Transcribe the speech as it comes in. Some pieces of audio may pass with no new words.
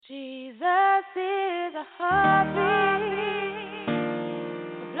the heartbeat,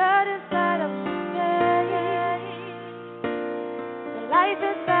 the blood inside of my veins, the life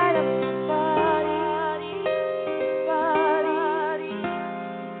inside of my body, body,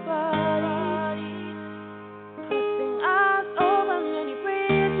 body. Crossing eyes over many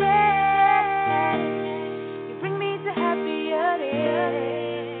bridges, you bring me to happier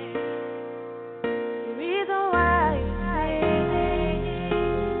days. The reason why you sing,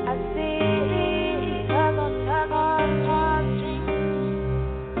 I sing, cause on the heartstrings.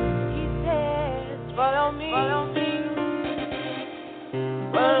 He says, follow me,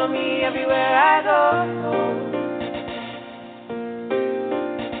 follow me everywhere I go.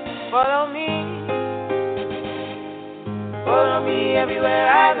 Follow me everywhere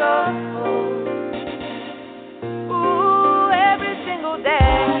I go. Ooh, every single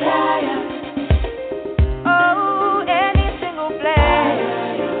day. Oh, any single place.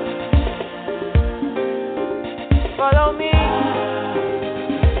 Follow me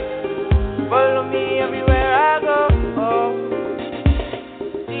everywhere I go.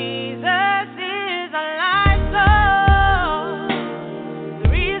 Jesus is a life song, the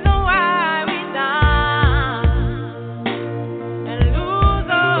reason why we dance and lose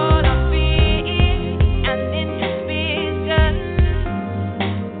all our fear and inhibition.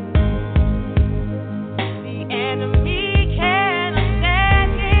 The enemy cannot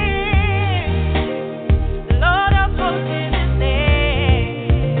stand it. The Lord of hosts is his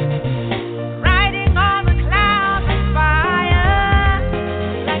name, riding on the clouds of fire,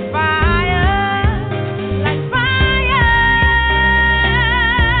 like fire, like fire.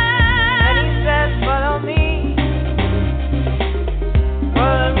 And he says, follow me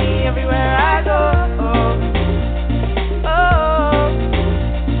everywhere I go. Oh,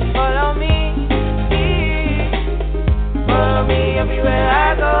 follow me everywhere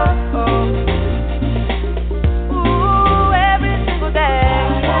I go. Ooh, every single day.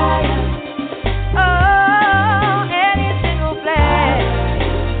 Oh, any single place.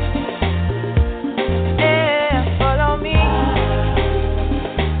 Yeah, follow me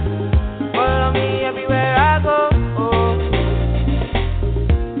everywhere I go.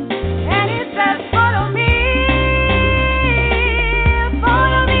 And he says, follow me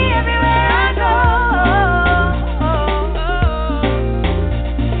everywhere I go.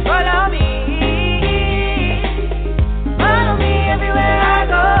 Follow me everywhere I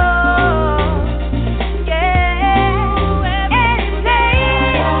go. Yeah, any place,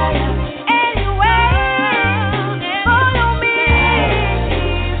 anywhere. Follow me everywhere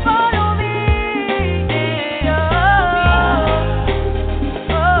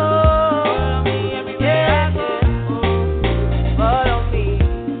I go. Follow me.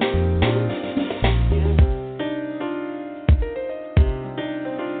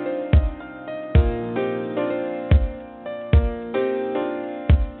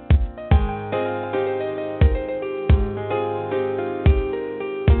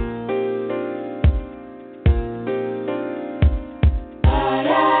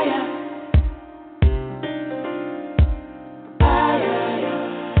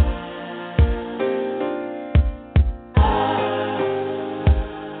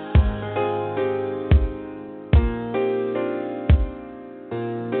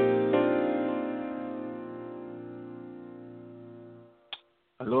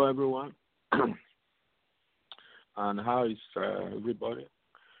 Hello, everyone. And how is everybody?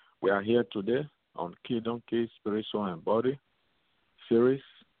 We are here today on Kingdom Keys, Spiritual and Body series.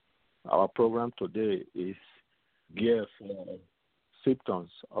 Our program today is geared for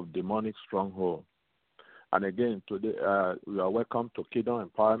symptoms of demonic stronghold. And again, today we are welcome to Kingdom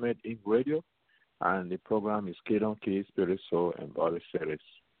Empowerment Inc. Radio, and the program is Kingdom Keys, Spiritual and Body series.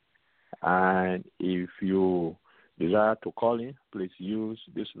 And if you desire to call in, please use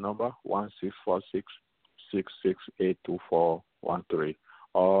this number 1-646-668-2413,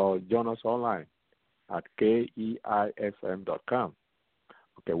 or join us online at keifm.com.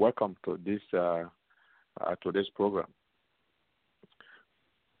 Okay, welcome to this program.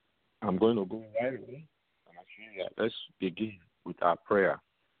 I'm going to go right away. Let's begin with our prayer.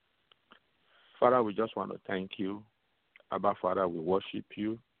 Father, we just want to thank you. Abba, Father, we worship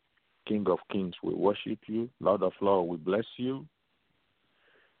you. King of Kings, we worship you. Lord of Lords, we bless you.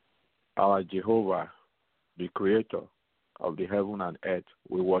 Our Jehovah, the Creator of the heaven and earth,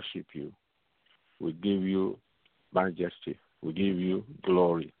 we worship you. We give you majesty. We give you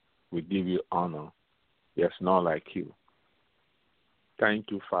glory. We give you honor. There's none like you. Thank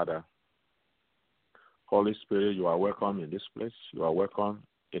you, Father. Holy Spirit, you are welcome in this place. You are welcome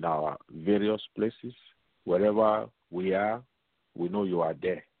in our various places. Wherever we are, we know you are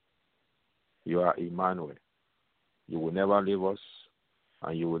there. You are Emmanuel. You will never leave us,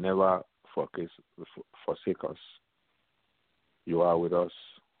 and you will never forsake us. You are with us.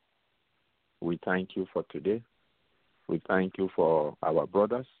 We thank you for today. We thank you for our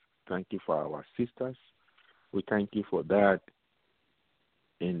brothers. Thank you for our sisters. We thank you for that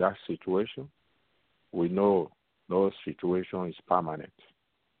in that situation. We know no situation is permanent.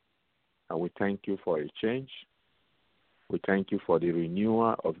 And we thank you for a change. We thank you for the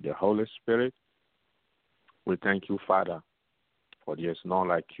renewal of the Holy Spirit. We thank you, Father, for there is none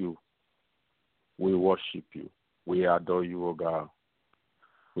like you. We worship you. We adore you, O God.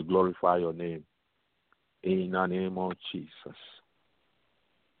 We glorify your name. In the name of Jesus,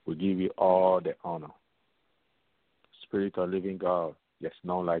 we give you all the honor. Spirit of living God, there's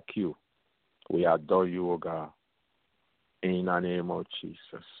none like you. We adore you, O God. In the name of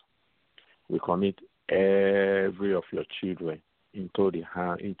Jesus, we commit every of your children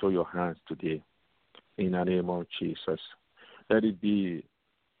into your hands today. In the name of Jesus, let it be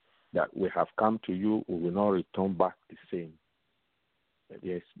that we have come to you, we will not return back the same.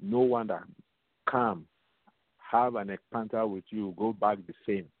 There's no one that come, have an encounter with you, go back the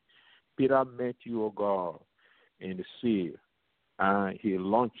same. Peter met you, O God, in the sea, and he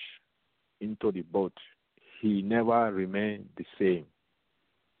launched into the boat. He never remained the same.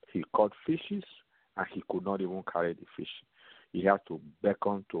 He caught fishes, and he could not even carry the fish. He had to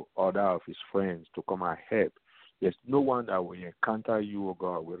beckon to other of his friends to come and help. There's no one that will encounter you, O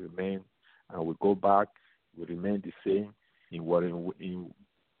God, will remain, and will go back, will remain the same in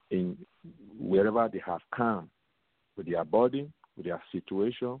wherever they have come, with their body, with their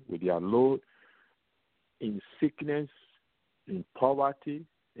situation, with their load, in sickness, in poverty,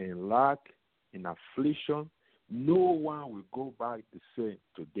 in lack, in affliction. No one will go back the same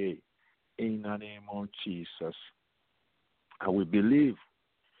today in the name of Jesus. And we believe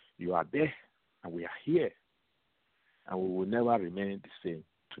you are there and we are here, and we will never remain the same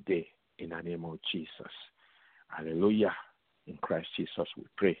today in the name of Jesus. Hallelujah. In Christ Jesus we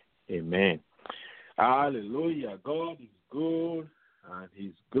pray. Amen. Hallelujah. God is good, and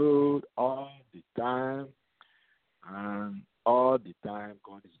he's good all the time, and all the time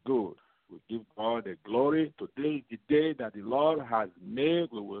God is good. We give God the glory. Today is the day that the Lord has made.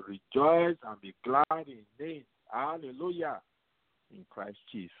 We will rejoice and be glad in it. Hallelujah. In Christ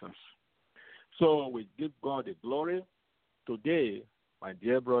Jesus. So we give God the glory. Today, my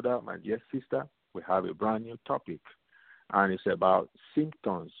dear brother, my dear sister, we have a brand new topic, and it's about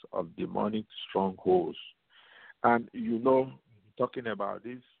symptoms of demonic strongholds. And you know, talking about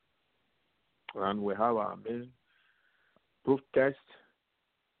this, and we have our main proof text,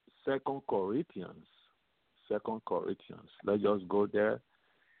 2 Corinthians. Let's just go there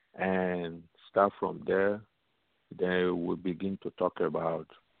and start from there. Then we'll begin to talk about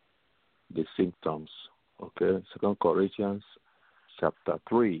the symptoms. Okay, 2 Corinthians chapter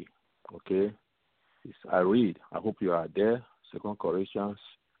 3. Okay, I read. I hope you are there. 2 Corinthians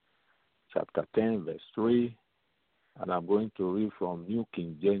chapter 10, verse 3. And I'm going to read from New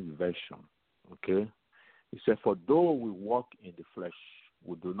King James Version. Okay, it says, "For though we walk in the flesh,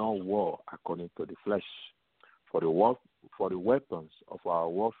 we do not war according to the flesh. For the weapons of our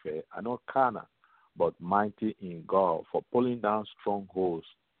warfare are not carnal, but mighty in God, for pulling down strongholds,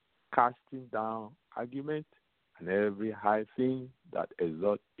 casting down argument, and every high thing that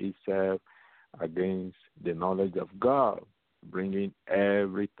exalts itself against the knowledge of God, bringing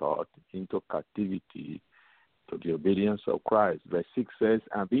every thought into captivity to the obedience of Christ." Verse 6 says,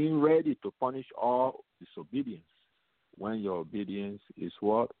 "And being ready to punish all disobedience when your obedience is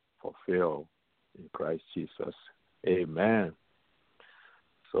what? Fulfilled in Christ Jesus." Amen.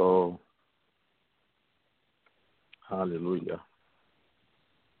 So, hallelujah.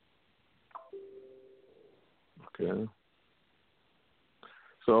 Okay.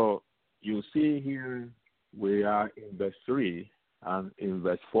 So, you see here, we are in verse 3, and in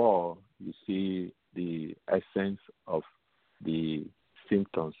verse 4, you see the essence of the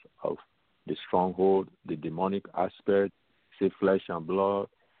symptoms of the stronghold, the demonic aspect. Say flesh and blood.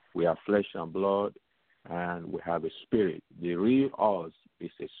 We have flesh and blood, and we have a spirit. The real us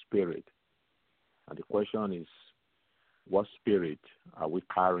is a spirit. And the question is, what spirit are we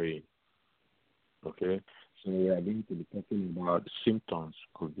carrying? Okay? So we are going to be talking about the symptoms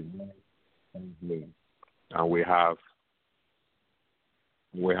of demonic stronghold. And we have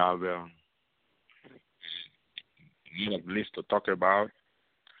a lot of lists to talk about.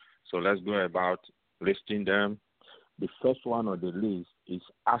 So let's go about listing them. The first one on the list is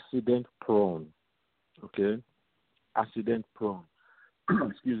accident prone. Okay? Accident prone.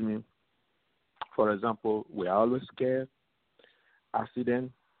 Excuse me. For example, we are always scared.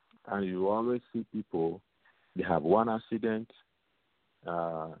 Accident. And you always see people, they have one accident,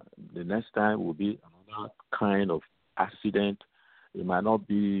 the next time will be another kind of accident. It might not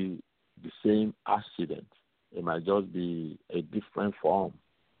be the same accident. It might just be a different form.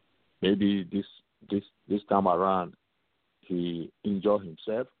 Maybe this time around he injured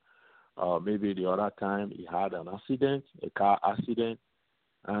himself. Maybe the other time he had an accident, a car accident,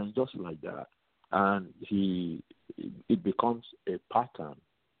 and just like that. And it becomes a pattern,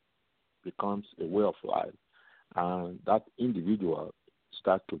 becomes a way of life, and that individual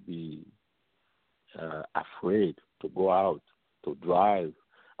start to be afraid to go out to drive.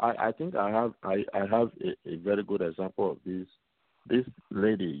 I think I have a very good example of this. This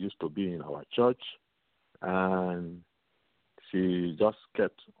lady used to be in our church, and she just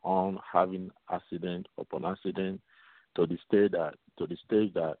kept on having accident upon accident to the stage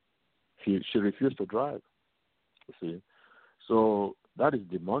that she refused to drive. You see, so that is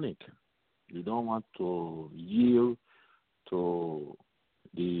demonic. You don't want to yield to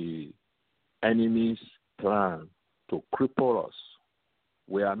the enemy's plan to cripple us.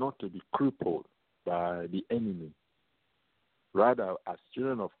 We are not to be crippled by the enemy. Rather, as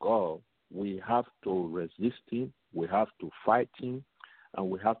children of God, we have to resist him, we have to fight him, and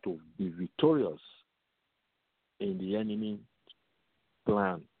we have to be victorious in the enemy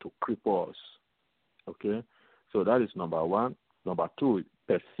plan to cripple us. Okay? So that is number one. Number two,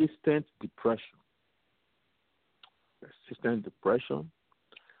 persistent depression. Persistent depression,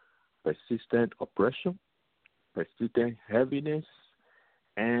 persistent oppression, persistent heaviness,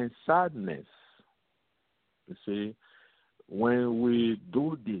 and sadness. You see, when we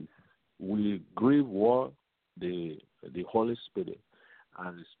do this, we grieve what the Holy Spirit.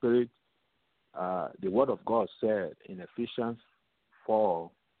 And the Spirit, the Word of God said in Ephesians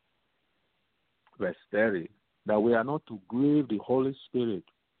 4, verse 30, that we are not to grieve the Holy Spirit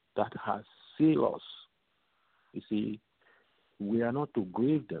that has sealed us. You see, we are not to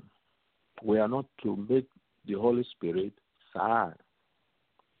grieve them. We are not to make the Holy Spirit sad.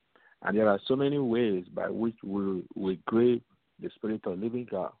 And there are so many ways by which we grieve the Spirit of living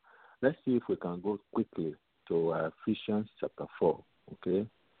God. Let's see if we can go quickly to Ephesians chapter 4. Okay?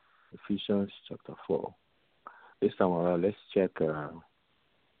 Ephesians chapter 4. This time around, let's check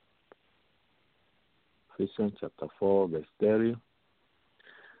Ephesians chapter 4, verse 30.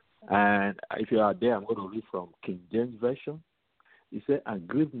 And if you are there, I'm going to read from King James Version. He said, and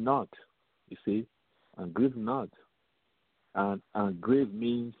grieve not. You see, and grieve not. And grieve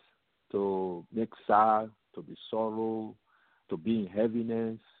means to make sad, to be sorrow, to be in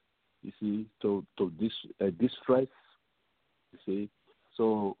heaviness, you see, to distress, you see.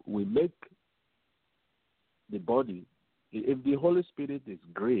 So we make the body, if the Holy Spirit is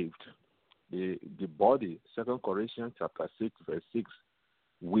grieved, the body, 2 Corinthians chapter 6, verse 6,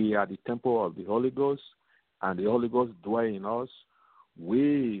 we are the temple of the Holy Ghost, and the Holy Ghost dwell in us.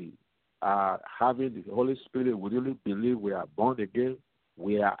 We are having the Holy Spirit. We really believe we are born again.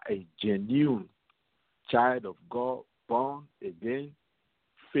 We are a genuine child of God, born again,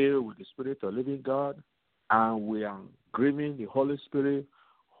 filled with the Spirit of living God, and we are grieving the Holy Spirit.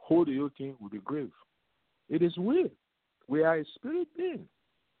 Who do you think will be grieved? It is we. We are a spirit being.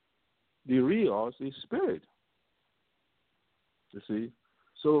 The real us is spirit. You see?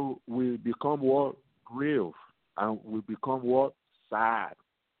 So we become what? Grieved. And we become what? Sad.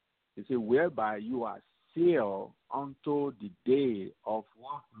 You see, whereby you are sealed unto the day of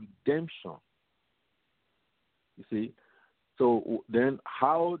what? Redemption. You see? So then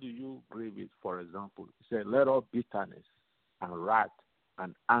how do you grieve it, for example? He said, let all bitterness and wrath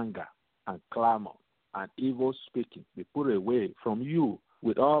and anger and clamor and evil speaking be put away from you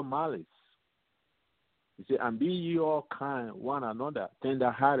with all malice. He said, and be ye all kind one another,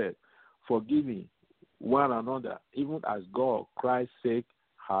 tender-hearted, forgiving one another, even as God, Christ's sake,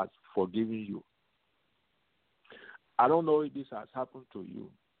 has forgiven you. I don't know if this has happened to you.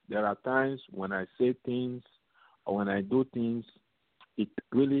 There are times when I say things or when I do things, it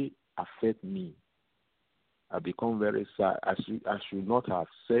really affects me. I become very sad. I should not have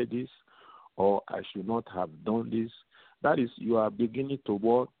said this, or I should not have done this. That is, you are beginning to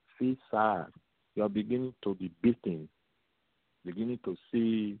what? Feel sad. You are beginning to be beaten, beginning to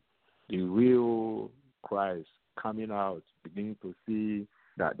see the real Christ coming out, beginning to see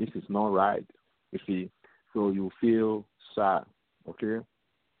that this is not right. You see, so you feel sad, okay?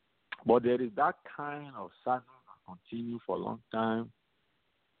 But there is that kind of sadness that continues for a long time,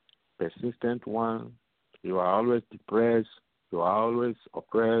 persistent one. You are always depressed. You are always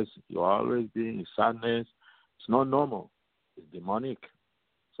oppressed. You are always being in sadness. It's not normal. It's demonic.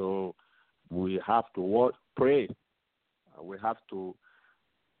 So we have to what? Pray. We have to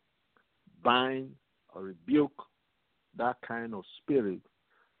bind or rebuke that kind of spirit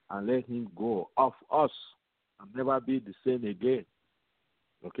and let him go off us and never be the same again.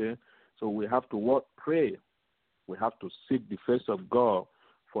 Okay? So we have to what? Pray. We have to seek the face of God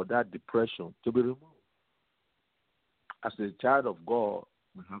for that depression to be removed. As a child of God,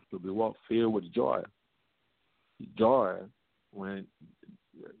 we have to be what? Filled with joy. Joy, when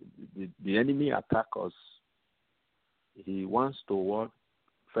the enemy attacks us, he wants to what?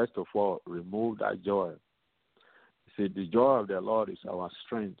 First of all, remove that joy. See, the joy of the Lord is our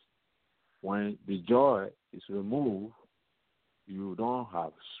strength. When the joy is removed, you don't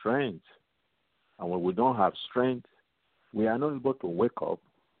have strength. And when we don't have strength, we are not able to wake up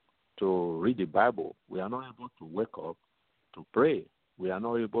to read the Bible. We are not able to wake up to pray. We are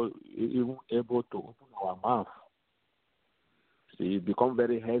not even able to open our mouth. See, it becomes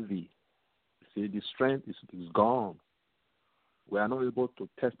very heavy. See, the strength is gone. We are not able to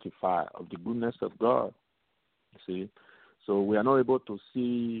testify of the goodness of God. See, so we are not able to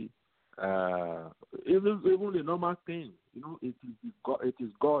see even the normal thing. You know, it is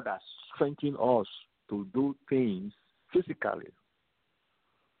God that strengthens us to do things physically.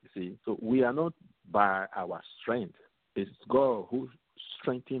 You see, so we are not by our strength. It's God who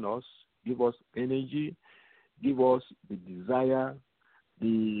strengthens us, give us energy, give us the desire,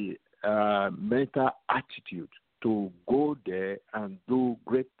 the mental attitude to go there and do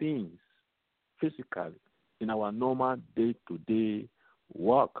great things physically in our normal day-to-day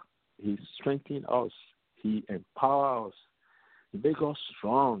work. He strengthens us. He empowers us. He makes us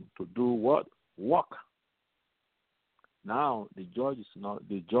strong to do what? Work. Now the joy is not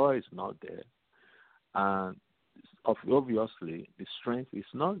there, and obviously the strength is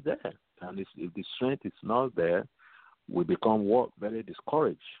not there. And if the strength is not there, we become what? Very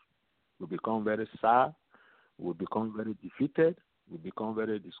discouraged. We become very sad. We become very defeated. We become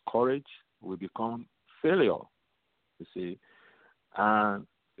very discouraged. We become failure. You see, and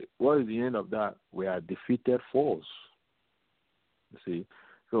what is the end of that? We are defeated foes. You see,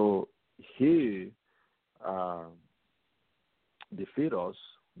 so he defeat us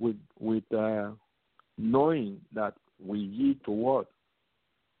with knowing that we yield to what?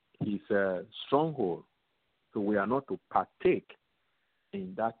 His stronghold. So we are not to partake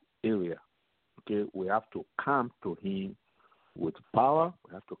in that area. Okay, we have to come to him with power.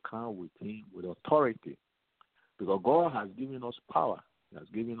 We have to come with him with authority, because God has given us power. He has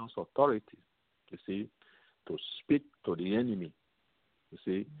given us authority. You see, to speak to the enemy. You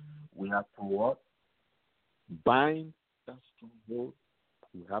see, we have to what? Bind that stronghold.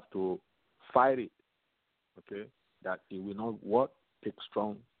 We have to fight it. Okay, that it will not what? Take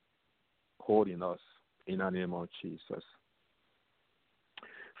strong hold in us, in the name of Jesus.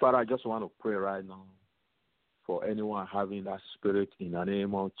 Father, I just want to pray right now for anyone having that spirit in the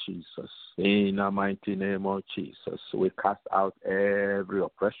name of Jesus. In the mighty name of Jesus, we cast out every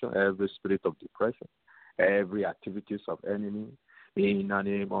oppression, every spirit of depression, every activities of enemy in the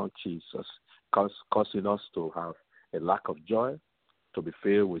name of Jesus, causing us to have a lack of joy, to be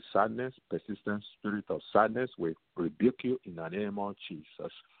filled with sadness, persistent spirit of sadness. We rebuke you in the name of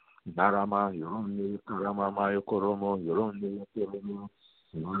Jesus. Narama, Yorone, Karama, Mayokoromo, Yorone, Yorone,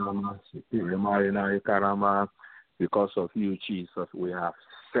 Karama. Because of you, Jesus, we are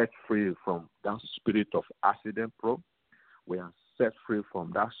set free from that spirit of accident prone. We are set free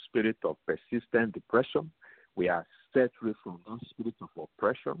from that spirit of persistent depression. We are set free from that spirit of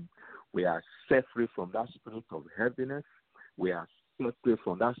oppression. We are set free from that spirit of heaviness. We are set free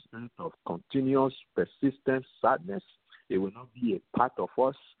from that spirit of continuous, persistent sadness. It will not be a part of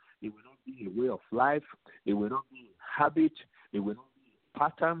us. It will not be a way of life. It will not be a habit. It will not be a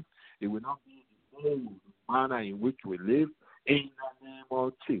pattern. It will not be the manner in which we live. In the name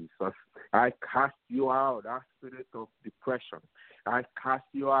of Jesus, I cast you out, that spirit of depression. I cast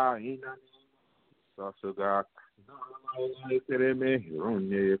you out in the name of Jesus, God.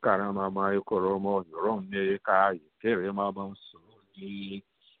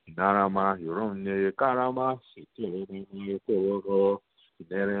 Narama Hirone Karama Sitireme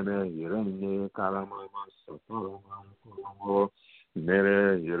Nerene Hirone Karama Satarama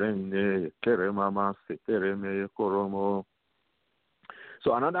Nere Hirene Keremama Sitireme Koromo.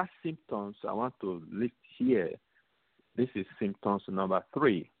 So another symptoms I want to list here. This is symptoms number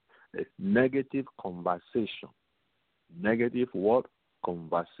 3. It's negative conversation. Negative what?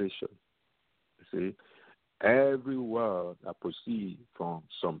 Conversation. You see, every word that proceeds from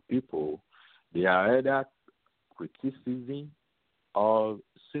some people, they are either criticism or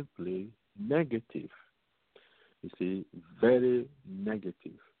simply negative. You see, very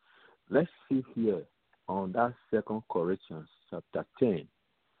negative. Let's see here on that 2 Corinthians chapter 10.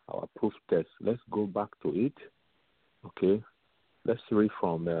 our proof text. Let's go back to it. Okay. Let's read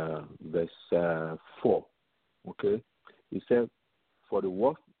from verse 4. Okay. It said, for the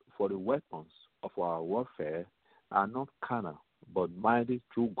weapons of our warfare are not carnal, but mighty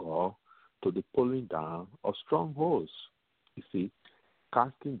through God to the pulling down of strongholds. You see,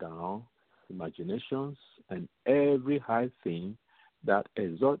 casting down imaginations and every high thing that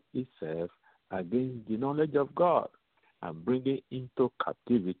exalts itself against the knowledge of God, and bringing into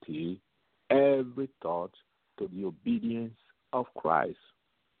captivity every thought to the obedience of Christ.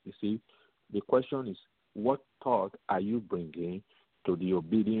 You see, the question is, what thought are you bringing to the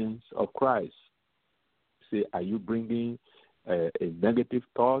obedience of Christ? See, are you bringing a negative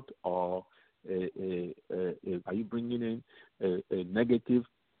thought, or are you bringing in a negative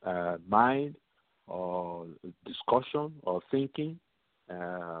mind, or discussion, or thinking,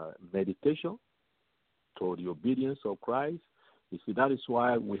 meditation to the obedience of Christ? You see, that is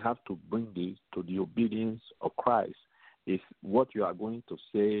why we have to bring this to the obedience of Christ. Is what you are going to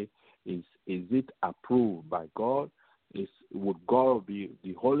say, is it approved by God? Would God be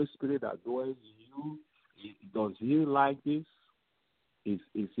the Holy Spirit that dwells in you? Does He like this? Is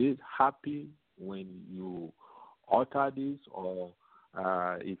He happy when you utter this, or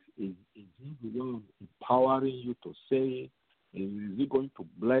is He the one empowering you to say it? Is He going to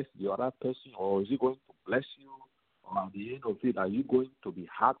bless the other person, or is He going to bless you? Or at the end of it, are you going to be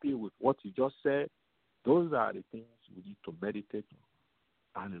happy with what you just said? Those are the things we need to meditate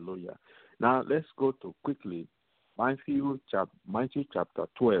on. Hallelujah. Now let's go to quickly Matthew chapter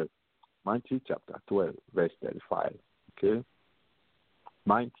 12. Matthew chapter 12, verse 35. Okay?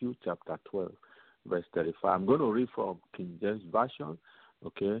 Matthew chapter 12, verse 35. I'm going to read from King James Version.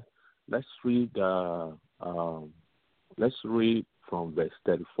 Okay? Let's read from verse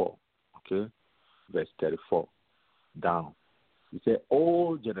 34. Okay? Verse 34 down. It says,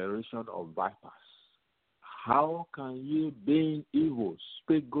 O generation of vipers, how can ye, being evil,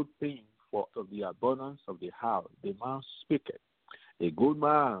 speak good things? For of the abundance of the heart the man speaketh. A good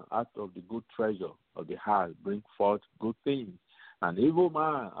man out of the good treasure of the heart bring forth good things. An evil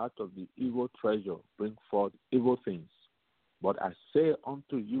man out of the evil treasure bring forth evil things. But I say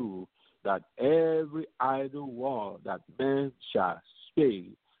unto you that every idle word that men shall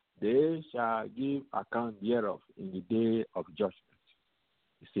speak, they shall give account thereof in the day of judgment.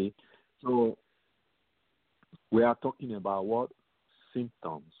 You see, so we are talking about what?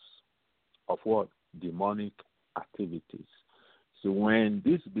 Symptoms of what? Demonic activities. So when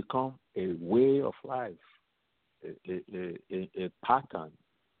this becomes a way of life, a pattern,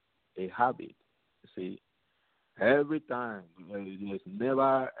 a habit, see, every time there's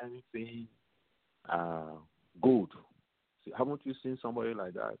never anything good. See, haven't you seen somebody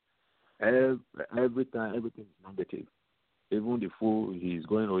like that? Every time everything is negative. Even the food he's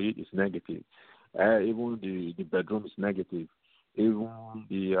going to eat is negative. Even the bedroom is negative. Even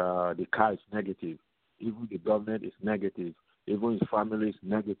the car is negative. Even the government is negative. Even his family is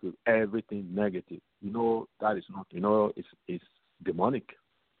negative. Everything negative. You know, that is not, it's demonic.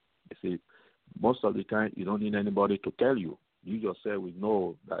 You see, most of the time you don't need anybody to tell you. You yourself will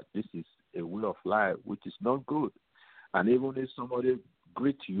know that this is a way of life which is not good. And even if somebody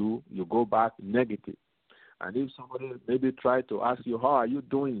greets you, you go back negative. And if somebody maybe try to ask you, how are you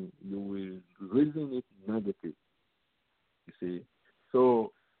doing? You will reason it negative. You see?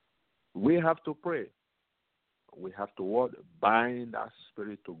 So we have to pray. We have to what? Bind that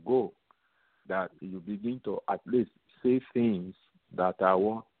spirit to go. That you begin to at least say things that are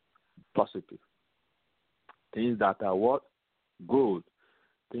what? Positive. Things that are what? Good.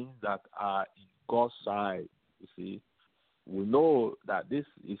 Things that are in God's side. You see? We know that this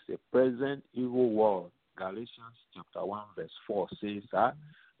is a present evil world. Galatians chapter 1 verse 4 says that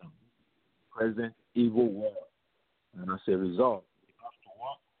present evil world. And as a result,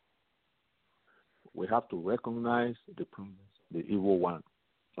 we have to recognize the presence of the evil one.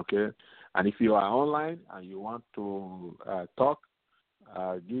 Okay? And if you are online and you want to talk,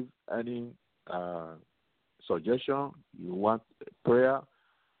 give any suggestion, you want prayer,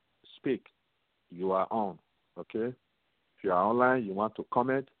 speak. You are on. Okay? If you are online, you want to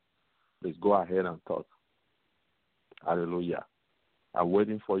comment, please go ahead and talk. Hallelujah. I'm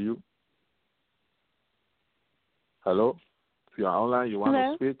waiting for you. Hello? If you are online, you want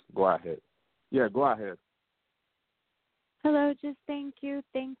Hello? to speak, go ahead. Yeah, go ahead. Hello, just thank you.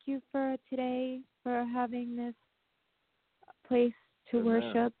 Thank you for today, for having this place to Amen.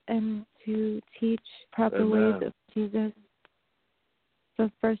 worship and to teach proper Amen. ways of Jesus. So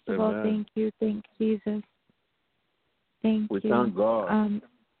first of all, Amen. thank you. Thank Jesus. Thank We you. thank God.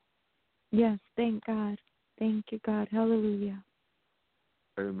 Yes, thank God. Thank you, God. Hallelujah.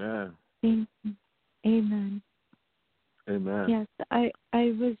 Amen. Thank you. Amen. Amen. Yes, I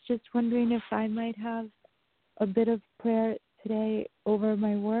was just wondering if I might have a bit of prayer today over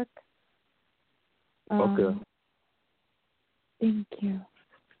my work. Okay. Thank you.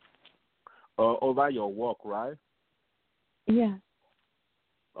 Over your work, right? Yes,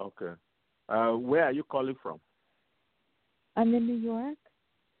 Okay. Where are you calling from? I'm in New York.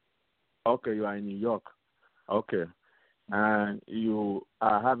 Okay, you are in New York. Okay. And you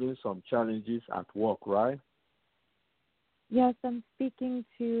are having some challenges at work, right? Yes, I'm speaking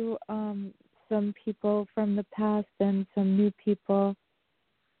to some people from the past and some new people,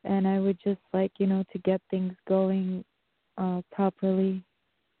 and I would just like, to get things going properly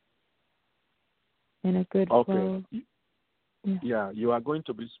in a good Okay. flow. Yeah, you are going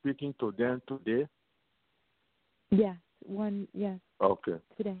to be speaking to them today? Yes, Okay.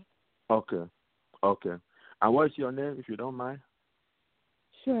 today. Okay. Okay. And what's your name, if you don't mind?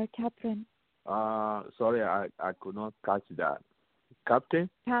 Sure, Catherine. Sorry, I could not catch that. Captain?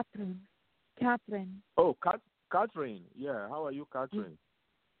 Catherine. Oh, Catherine. Yeah, how are you, Catherine?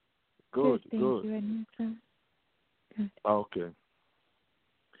 Good, Good, thank good. you. And yourself? Good. Okay.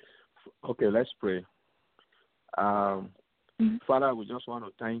 Okay, let's pray. Father, we just want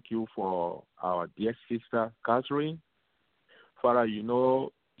to thank you for our dear sister, Catherine. Father, you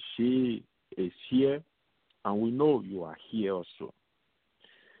know she is here, and we know you are here also,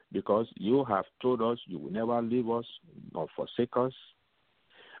 because you have told us you will never leave us nor forsake us.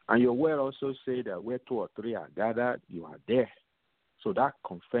 And your word also say that where 2 or 3 are gathered, you are there. So that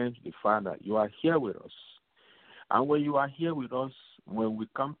confirms the fact that you are here with us. And when you are here with us, when we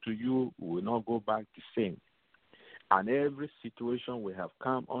come to you, we will not go back the same. And every situation we have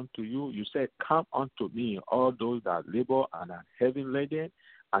come unto you, you said, come unto me, all those that labor and are heavy laden,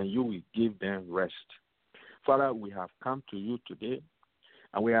 and you will give them rest. Father, we have come to you today,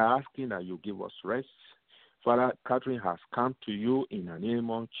 and we are asking that you give us rest. Father, Catherine has come to you in the name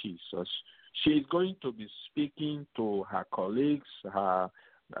of Jesus. She is going to be speaking to her colleagues, her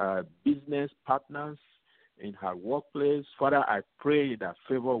business partners in her workplace. Father, I pray that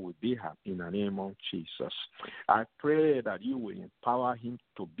favor will be her in the name of Jesus. I pray that you will empower him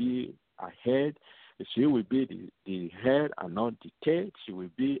to be ahead. She will be the head and not the tail. She will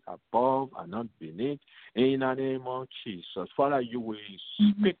be above and not beneath. In the name of Jesus. Father, you will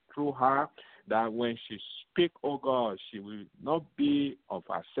speak through her, that when she speaks, oh God, she will not be of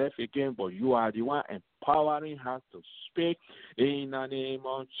herself again, but you are the one empowering her to speak in the name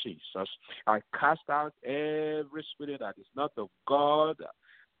of Jesus. I cast out every spirit that is not of God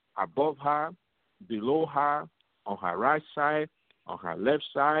above her, below her, on her right side, on her left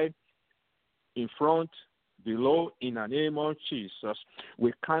side, in front, below, in the name of Jesus.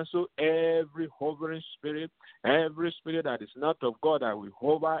 We cancel every hovering spirit, every spirit that is not of God that will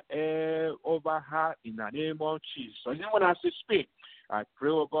hover over her in the name of Jesus. Even when I say speak, I pray,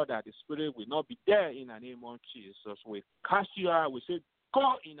 oh God, that the spirit will not be there in the name of Jesus. We cast you out. We say,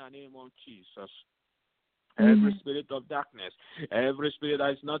 go in the name of Jesus. Every spirit of darkness, every spirit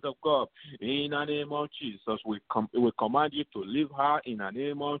that is not of God, in the name of Jesus, we command you to leave her in the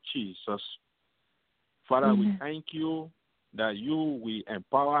name of Jesus. Father, we thank you that you will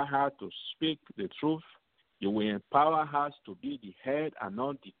empower her to speak the truth. You will empower her to be the head and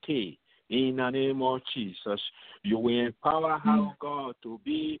not the tail. In the name of Jesus, you will empower her, oh God, to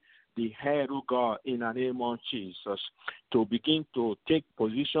be the head, oh God, in the name of Jesus, to begin to take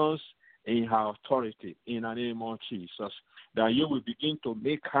positions in her authority, in the name of Jesus, that you will begin to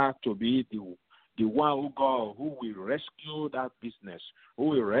make her to be the one, oh God, who will rescue that business, who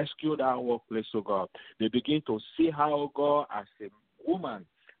will rescue that workplace, oh God. They begin to see her, oh God, as a woman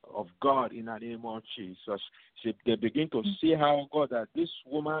of God in the name of Jesus. They begin to see her, oh God, that this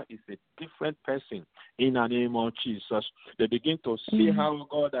woman is a different person in the name of Jesus. They begin to see her, oh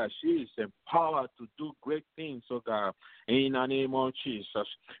God, that she is empowered to do great things, oh God, in the name of Jesus.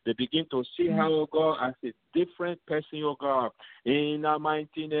 They begin to see her, oh God, as a different person, oh God, in the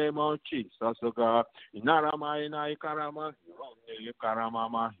mighty name of Jesus, oh God. Inarama ina ikarama, hironne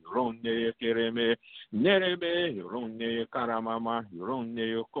karamama, hironne kereme, nereme, hironne karamama,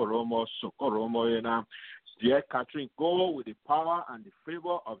 hironne koromo, sokoromo ena. Dear Catherine, go with the power and the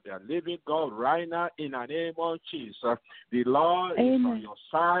favor of the living God right now in the name of Jesus. The Lord is on your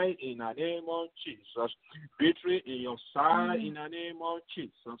side in the name of Jesus. Victory in your side in the name of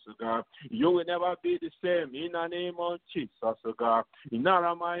Jesus, God. You will never be the same in the name of Jesus, God.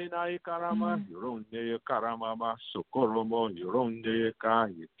 Inarama ina ikarama, yuronde karamama, sokoromo, yuronde ka,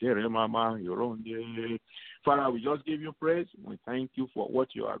 yiteremama, yuronde. Father, we just give you praise. We thank you for what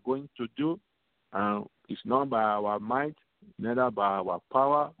you are going to do. It's not by our might, neither by our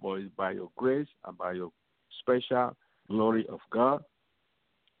power, but it's by your grace and by your special glory of God.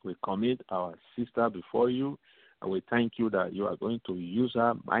 We commit our sister before you, and we thank you that you are going to use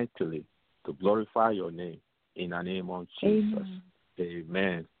her mightily to glorify your name. In the name of Jesus.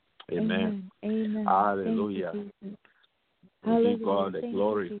 Amen. Amen. Amen. Hallelujah. We give God the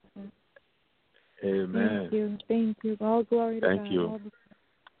glory. Amen. Thank you. All glory to God. Thank you.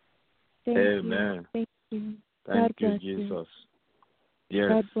 Amen. Thank you. Thank you, Jesus. Yes.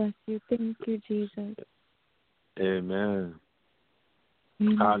 God bless you. Thank you, Jesus. Amen.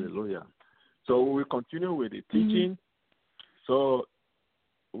 Hallelujah. So we will continue with the teaching. So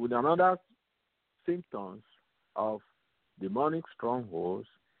with another symptoms of demonic strongholds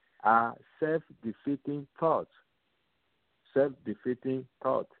are self-defeating thoughts. Self-defeating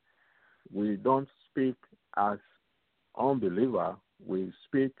thoughts. We don't speak as unbeliever. We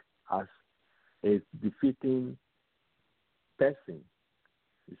speak as a defeating person.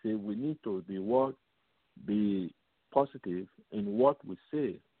 You see, we need to be positive in what we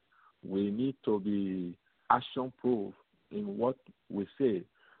say. We need to be action-proof in what we say.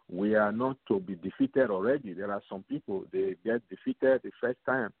 We are not to be defeated already. There are some people, they get defeated the first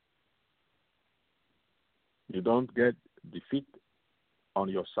time. You don't get defeat on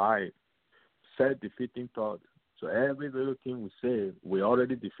your side. Self-defeating thought. So every little thing we say, we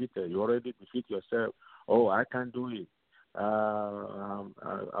already defeated. You already defeat yourself. Oh, I can't do it.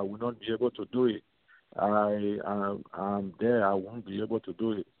 I will not be able to do it. I'm there. I won't be able to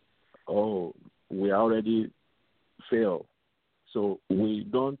do it. Oh, we already failed. So we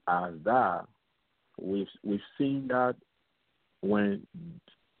don't as that. We've seen that when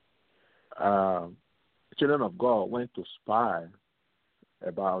children of God went to spy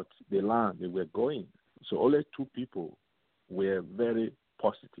about the land they were going. So only two people were very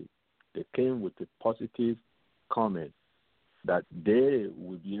positive. They came with a positive comment that they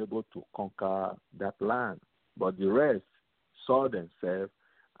would be able to conquer that land. But the rest saw themselves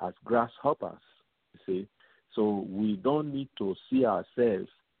as grasshoppers, you see. So we don't need to see ourselves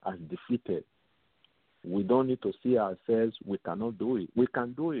as defeated. We don't need to see ourselves, we cannot do it. We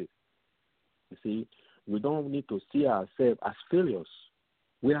can do it. You see, we don't need to see ourselves as failures.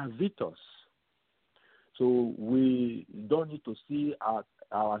 We are victors. So we don't need to see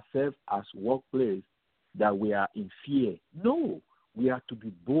ourselves as workplace that we are in fear. No, we are to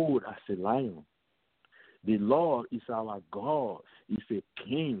be bold as a lion. The Lord is our God. He's a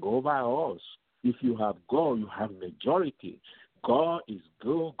king over us. If you have God, you have majority. God is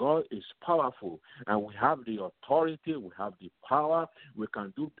good. God is powerful. And we have the authority. We have the power. We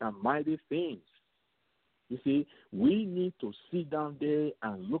can do mighty things. You see, we need to sit down there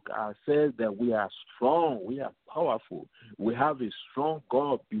and look at ourselves that we are strong. We are powerful. We have a strong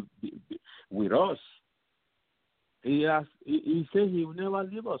God with us. He said he will never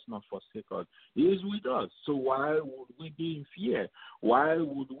leave us nor forsake us. He is with us. So why would we be in fear? Why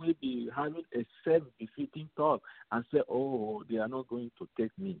would we be having a self-defeating thought and say, oh, they are not going to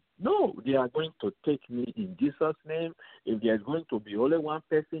take me? No, they are going to take me in Jesus' name. If there is going to be only one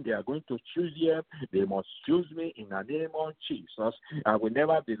person they are going to choose here, they must choose me in the name of Jesus. I will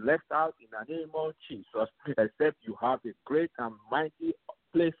never be left out in the name of Jesus, except you have a great and mighty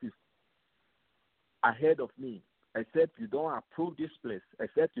places ahead of me. Except you don't approve this place,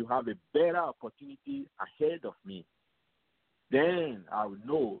 except you have a better opportunity ahead of me, then I will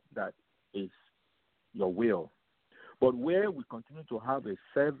know that it's your will. But where we continue to have a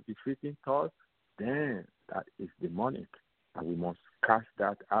self-defeating thought, then that is demonic, and we must cast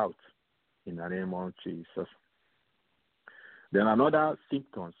that out in the name of Jesus. Then another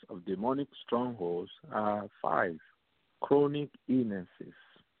symptoms of demonic strongholds are 5 chronic illnesses.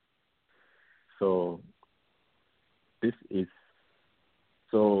 So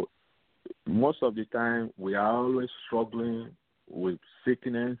most of the time we are always struggling with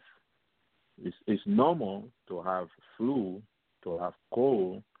sickness. It's normal to have flu, to have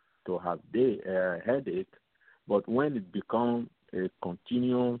cold, to have headache, but when it becomes a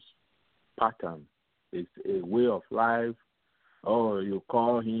continuous pattern, it's a way of life. Oh, you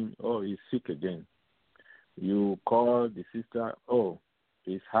call him, oh, he's sick again. You call the sister, oh,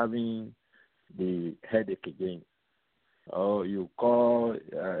 he's having the headache again. Oh, you call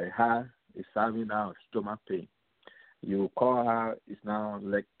her, it's having now stomach pain. You call her, it's now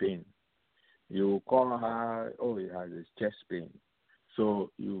leg pain. You call her, oh, it has a chest pain.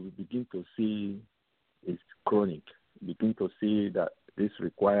 So you begin to see it's chronic. You begin to see that this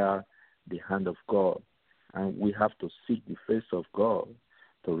requires the hand of God. And we have to seek the face of God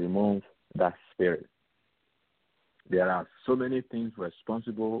to remove that spirit. There are so many things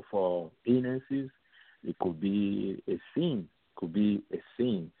responsible for illnesses. It could be a sin. Could be a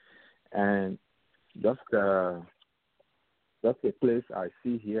sin. And just a place I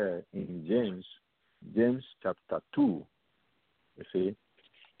see here in James chapter 2. You see,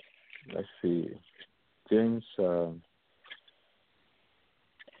 let's see, James,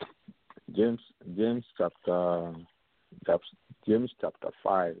 James chapter James chapter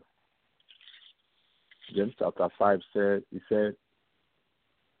 5. James chapter 5 said,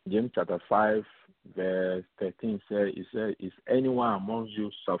 James chapter 5 verse 13 said, is anyone among you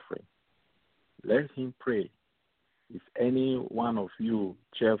suffering? Let him pray. Is any one of you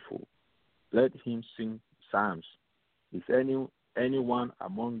cheerful? Let him sing psalms. Is anyone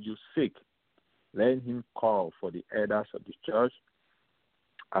among you sick? Let him call for the elders of the church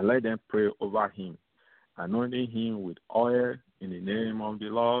and let them pray over him, anointing him with oil in the name of the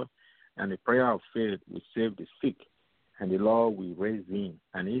Lord. And the prayer of faith will save the sick, and the Lord will raise him.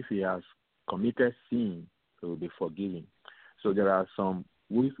 And if he has committed sin, he will be forgiven. So there are some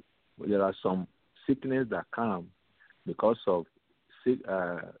sickness that come because of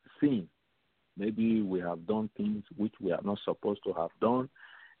sin. Maybe we have done things which we are not supposed to have done,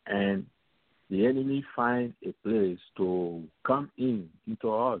 and the enemy find a place to come into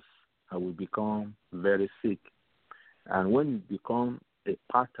us, and we become very sick. And when it becomes a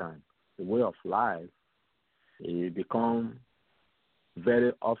pattern, a way of life, it becomes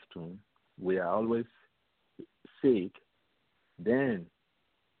very often we are always sick, then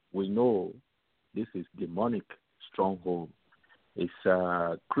we know this is demonic stronghold. It's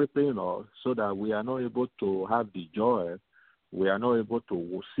crippling us so that we are not able to have the joy. We are not able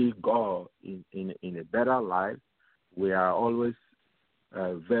to see God in a better life. We are always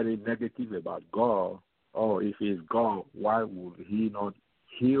very negative about God. Oh, if He is God, why would He not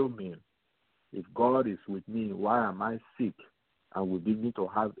heal me? If God is with me, why am I sick? And we begin to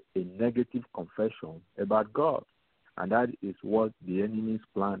have a negative confession about God. And that is what the enemy's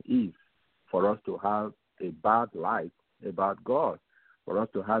plan is, for us to have a bad life about God, for us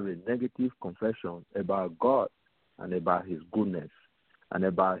to have a negative confession about God and about His goodness and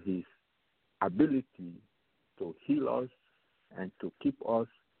about His ability to heal us and to keep us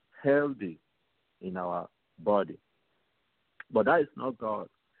healthy in our body. But that is not God.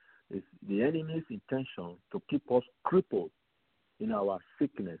 It's the enemy's intention to keep us crippled in our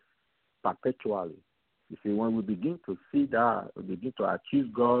sickness perpetually. You see, when we begin to see that, we begin to accuse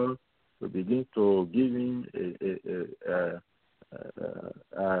God, we begin to give Him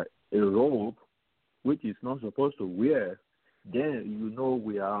a robe which is not supposed to wear, then you know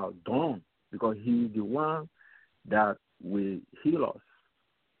we are done, because He is the one that will heal us.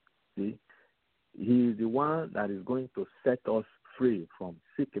 See, He is the one that is going to set us free from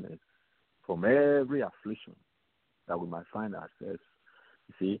sickness, from every affliction that we might find ourselves.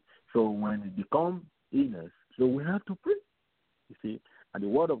 You see, so when it becomes illness, so we have to pray. You see, and the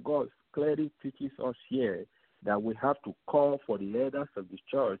Word of God clearly teaches us here that we have to call for the elders of the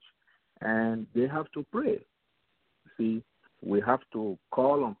church, and they have to pray. See, we have to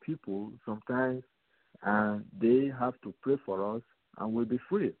call on people sometimes, and they have to pray for us, and we'll be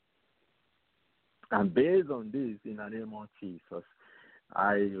free. And based on this, in the name of Jesus,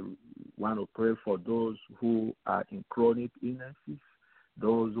 I want to pray for those who are in chronic illnesses,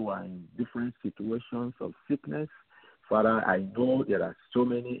 those who are in different situations of sickness. Father, I know there are so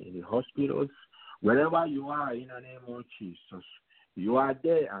many in the hospitals. Wherever you are, in the name of Jesus, you are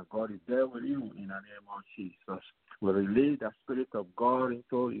there, and God is there with you in the name of Jesus. We release the Spirit of God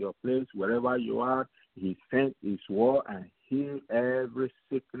into your place. Wherever you are, He sent His word and healed every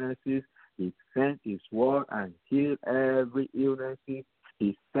sickness. He sent His word and healed every illness.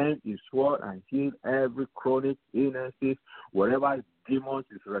 He sent His word and healed every chronic illness. Whatever demons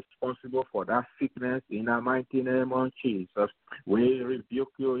is responsible for that sickness, in the mighty name of Jesus, we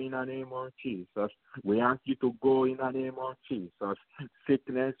rebuke you in the name of Jesus. We ask you to go in the name of Jesus.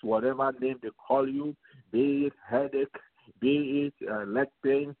 Sickness, whatever name they call you, be it headache, be it leg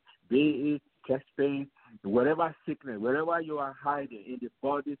pain, be it chest pain, whatever sickness, wherever you are hiding in the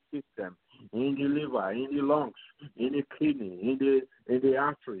body system, in the liver, in the lungs, in the kidney, in the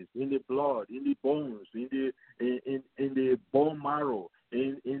arteries, in the blood, in the bones, in the bone marrow,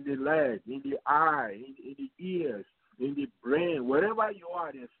 in the leg, in the eye, in the ears, in the brain, wherever you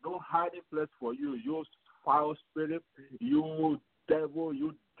are, there's no hiding place for you. You foul spirit, you devil,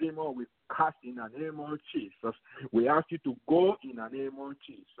 you demon, we cast in the name of Jesus. We ask you to go in the name of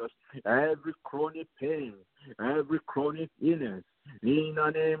Jesus. Every chronic pain, every chronic illness, In the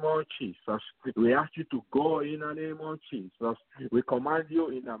name of Jesus, we ask you to go in the name of Jesus. We command you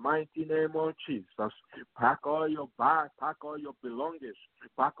in the mighty name of Jesus. Pack all your bag, pack all your belongings,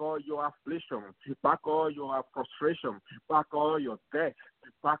 pack all your affliction, pack all your frustration, pack all your death,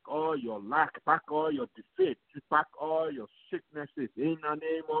 pack all your lack, pack all your defeat, pack all your sicknesses in the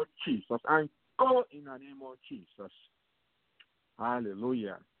name of Jesus, and go in the name of Jesus.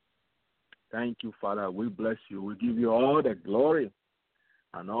 Hallelujah. Thank you, Father. We bless you. We give you all the glory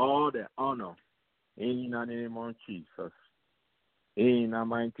and all the honor in the name of Jesus. In the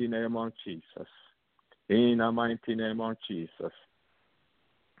mighty name of Jesus. In the mighty name of Jesus.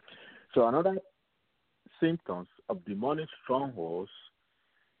 So another symptoms of demonic strongholds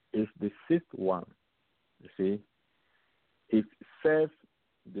is the sixth one. You see, it's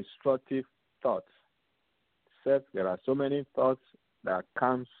self-destructive thoughts. There are so many thoughts that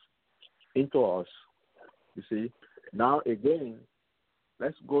comes into us. You see, now again,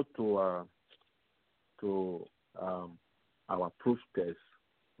 let's go to our proof test.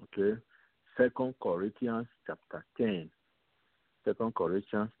 Okay, 2 Corinthians chapter 10. 2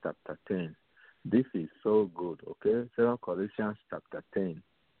 Corinthians chapter 10. This is so good. Okay, 2 Corinthians chapter 10,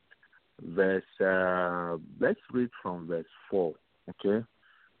 verse. Let's read from verse 4. Okay,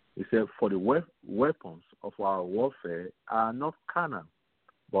 it says, "For the weapons of our warfare are not carnal,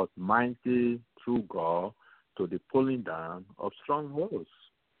 but mighty through God to the pulling down of strongholds."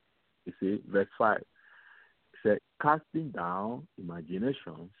 You see, verse 5. It says, "Casting down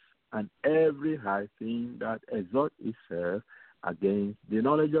imaginations and every high thing that exalts itself against the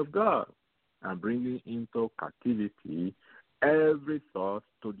knowledge of God, and bringing into captivity every thought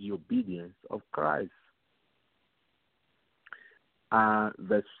to the obedience of Christ."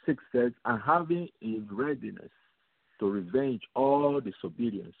 Verse 6 says, "And having in readiness to revenge all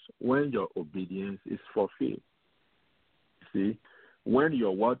disobedience when your obedience is fulfilled." See, when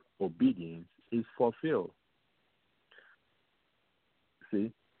your word obedience is fulfilled.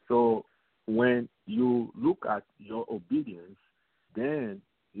 See, so when you look at your obedience, then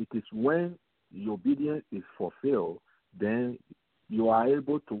it is when your obedience is fulfilled, then you are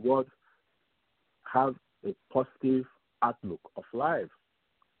able to have a positive outlook of life.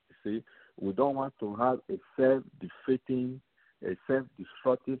 You see, we don't want to have a self-defeating, a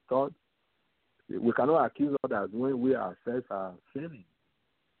self-destructive thought. We cannot accuse others when we ourselves are failing.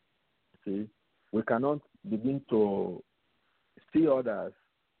 See, we cannot begin to see others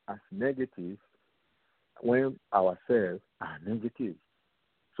as negative when ourselves are negative.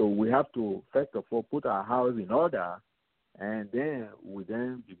 So we have to, first of all, put our house in order, and then we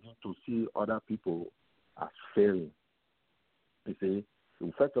then begin to see other people as failing. You see,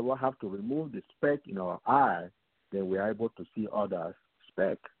 we first of all have to remove the speck in our eye, then we are able to see others'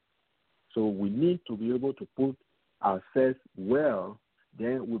 speck. So we need to be able to put ourselves well,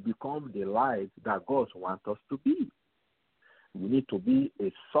 then we become the light that God wants us to be. We need to be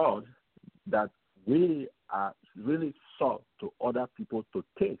a salt that we are really salt to other people to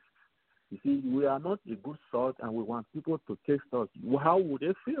taste. You see, we are not a good salt and we want people to taste us. How would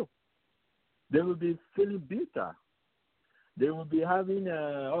they feel? They will be feeling bitter. They will be having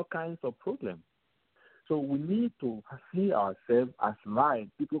all kinds of problems. So we need to see ourselves as light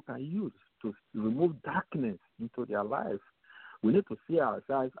people can use to remove darkness into their life. We need to see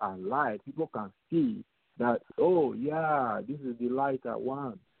ourselves as light people can see that, oh, yeah, this is the light I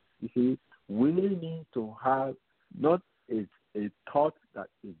want. You see, we need to have not a thought that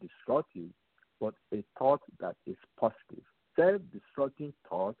is destructive, but a thought that is positive. Self-destructive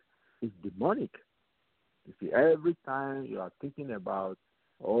thought is demonic. You see, every time you are thinking about,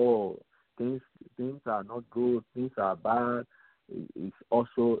 oh, things are not good, things are bad, it's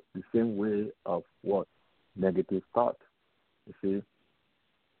also the same way of what? Negative thought. You see?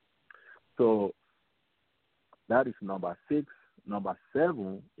 So that is number 6. Number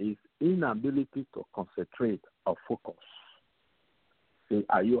 7 is inability to concentrate or focus. See,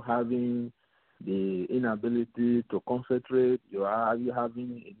 are you having the inability to concentrate? Are you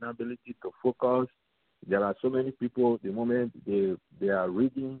having inability to focus? There are so many people, the moment they are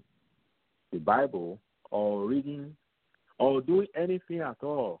reading the Bible or reading or doing anything at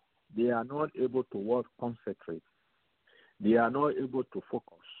all, they are not able to concentrate. They are not able to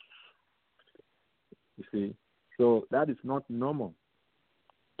focus. You see, so that is not normal.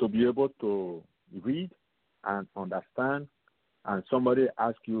 To be able to read and understand, and somebody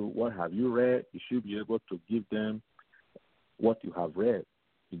asks you, what have you read? You should be able to give them what you have read.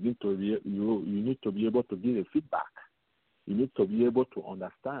 You need to be able to give a feedback. You need to be able to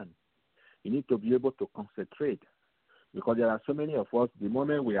understand. You need to be able to concentrate. Because there are so many of us, the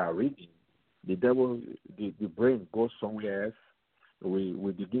moment we are reading, the brain goes somewhere else,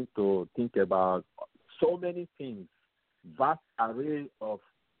 we begin to think about so many things. Vast array of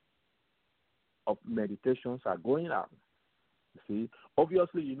meditations are going on. You see,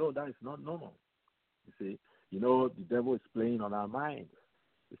 obviously, that is not normal. You see, the devil is playing on our minds.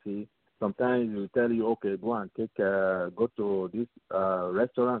 You see, sometimes he will tell you, okay, go and go to this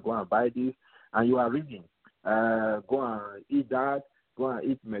restaurant, go and buy this, and you are reading. Go and eat that, go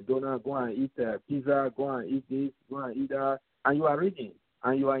and eat McDonald's, go and eat pizza, go and eat this, go and eat that, and you are reading,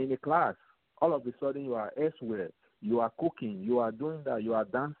 and you are in a class. All of a sudden, you are elsewhere. You are cooking, you are doing that, you are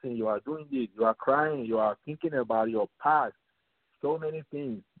dancing, you are doing this, you are crying, you are thinking about your past, so many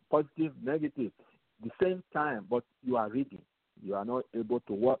things, positive, negative, the same time, but you are reading. You are not able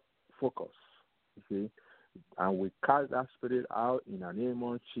to focus, you see. And we cast that spirit out in the name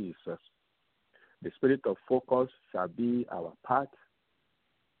of Jesus. The spirit of focus shall be our part.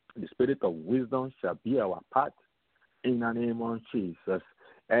 The spirit of wisdom shall be our part in the name of Jesus.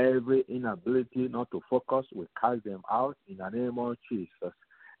 Every inability not to focus, we cast them out in the name of Jesus.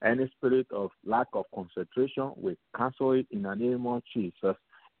 Any spirit of lack of concentration, we cancel it in the name of Jesus.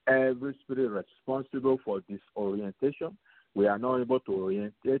 Every spirit responsible for disorientation, we are not able to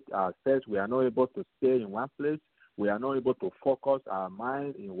orientate ourselves. We are not able to stay in one place. We are not able to focus our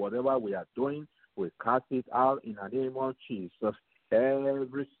mind in whatever we are doing. We cast it out in the name of Jesus.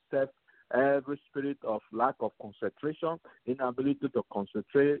 Every spirit of lack of concentration, inability to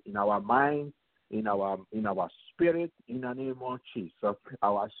concentrate in our mind, in our spirit, in the name of Jesus.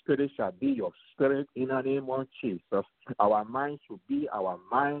 Our spirit shall be your spirit in the name of Jesus. Our mind should be our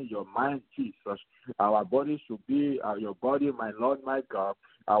mind, your mind, Jesus. Our body should be your body, my Lord, my God.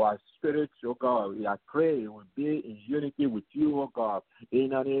 Our spirit, oh God, we are praying will be in unity with you, oh God, in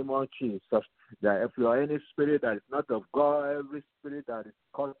the name of Jesus. That if you are any spirit that is not of God, every spirit that is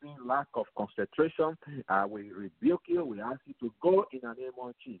causing lack of concentration, we rebuke you. We ask you to go in the name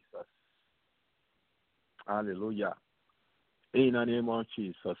of Jesus. Hallelujah. In the name of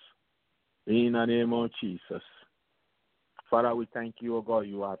Jesus. In the name of Jesus. Father, we thank you, oh God.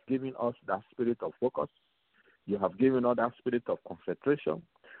 You have given us that spirit of focus. You have given us that spirit of concentration.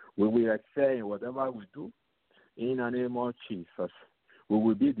 We will excel in whatever we do. In the name of Jesus. We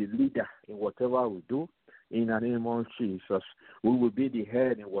will be the leader in whatever we do. In the name of Jesus. We will be the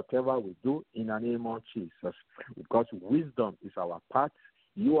head in whatever we do. In the name of Jesus. Because wisdom is our part.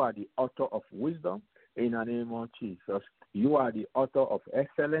 You are the author of wisdom. In the name of Jesus. You are the author of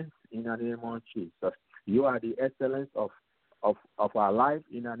excellence. In the name of Jesus. You are the excellence of our life.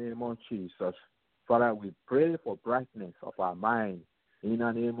 In the name of Jesus. Father, we pray for brightness of our mind. In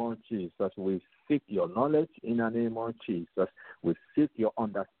the name of Jesus. We seek your knowledge. In the name of Jesus. We seek your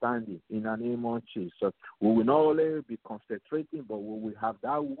understanding. In the name of Jesus. We will not only be concentrating, but we will have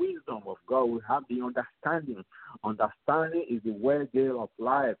that wisdom of God. We have the understanding. Understanding is the way of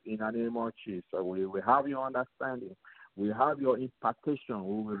life. In the name of Jesus. We will have your understanding. We have your impartation.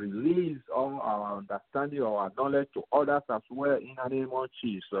 We will release all our understanding, our knowledge to others as well in the name of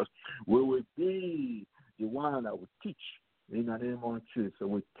Jesus. We will be the one that will teach in the name of Jesus.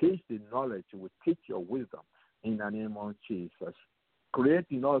 We teach the knowledge. We teach your wisdom in the name of Jesus. Create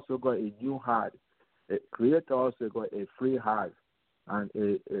in us, O God, a new heart. Create us, O God, a free heart and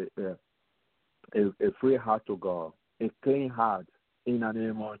a free heart to God. A clean heart in the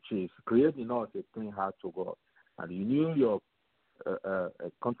name of Jesus. Create in us a clean heart to God. And renew your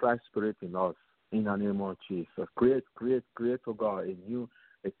contrite spirit in us in the name of Jesus. Create, oh God,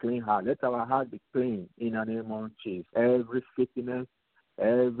 a clean heart. Let our heart be clean in the name of Jesus. Every filthiness,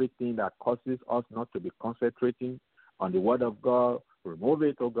 everything that causes us not to be concentrating on the word of God, remove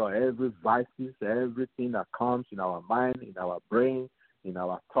it, oh God. Every vices, everything that comes in our mind, in our brain, in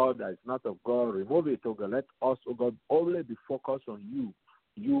our thought that is not of God, remove it, oh God. Let us, oh God, only be focused on you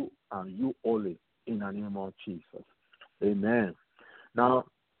and you only. In the name of Jesus. Amen. Now,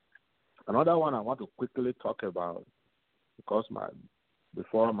 another one I want to quickly talk about, because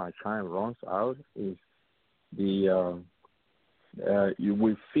before my time runs out, is you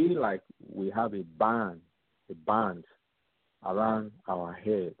will feel like we have a band around our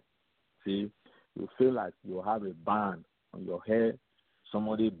head. See, you feel like you have a band on your head.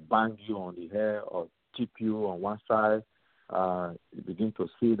 Somebody bang you on the head or tip you on one side. You begin to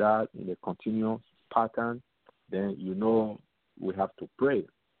see that in a continuous pattern, then you know we have to pray.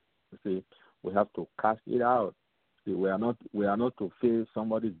 You see, we have to cast it out. See, we are not to feel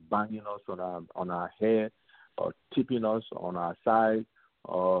somebody banging us on our head or tipping us on our side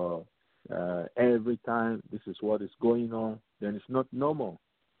or every time this is what is going on. Then it's not normal.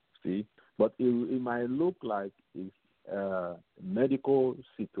 See, but it might look like it's a medical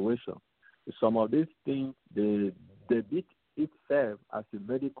situation. Some of these things they beat itself as a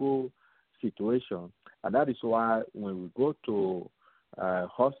medical situation, and that is why when we go to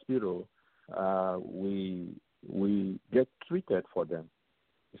hospital, we get treated for them.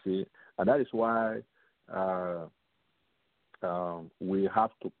 You see, and that is why we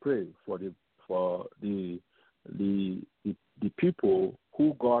have to pray for the people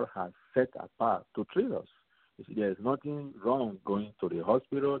who God has set apart to treat us. You see, there is nothing wrong going to the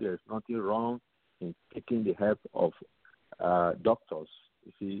hospital. There is nothing wrong in taking the help of doctors.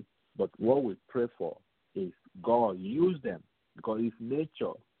 You see, but what we pray for is God use them because it's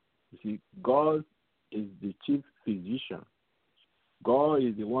nature. You see, God is the chief physician. God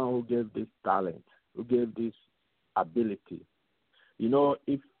is the one who gave this talent, who gave this ability. You know,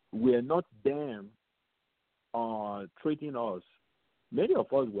 if we're not them treating us, many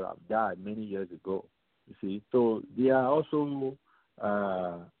of us would have died many years ago. You see, so they are also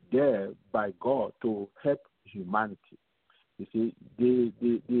there by God to help humanity. You see,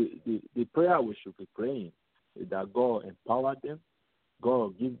 the prayer we should be praying is that God empower them,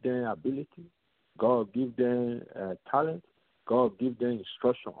 God give them ability, God give them talent, God give them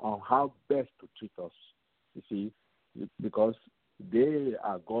instruction on how best to treat us. You see, because they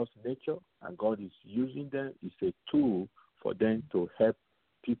are God's nature and God is using them. It's a tool for them to help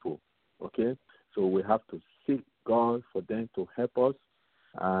people. Okay? So we have to seek God for them to help us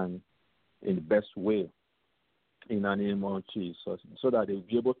and in the best way in the name of Jesus so that they'll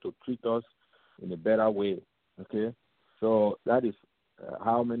be able to treat us in a better way. Okay? So that is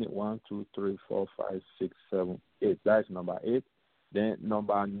how many? 1, 2, 3, 4, 5, 6, 7, 8. That's number 8. Then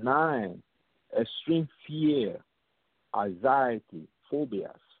number 9, extreme fear, anxiety,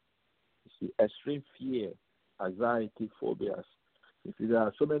 phobias. You see, extreme fear, anxiety, phobias. You see, there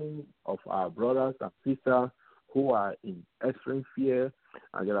are so many of our brothers and sisters who are in extreme fear,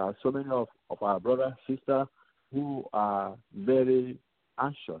 and there are so many of our brothers and sisters who are very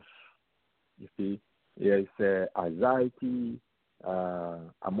anxious. You see, there is anxiety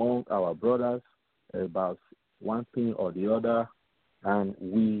among our brothers about one thing or the other, and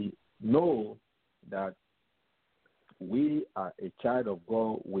we know that we are a child of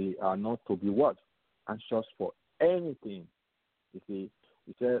God. We are not to be what? Anxious for anything. You see,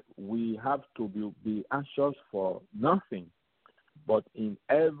 he said we have to be anxious for nothing, but in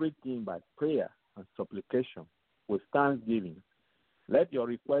everything by prayer and supplication with thanksgiving. Let your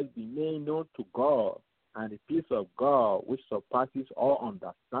request be made known to God, and the peace of God, which surpasses all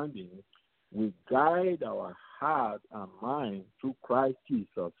understanding, will guide our heart and mind through Christ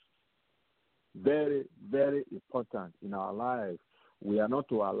Jesus. Very, very important in our life. We are not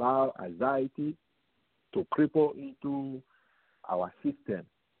to allow anxiety to cripple into our system.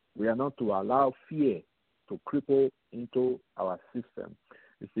 We are not to allow fear to cripple into our system.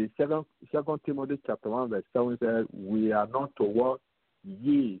 You see, Second Timothy chapter 1 verse 7 says, we are not to walk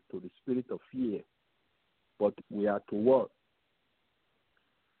ye to the spirit of fear, but we are to walk.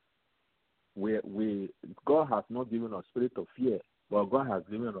 God has not given us spirit of fear, but God has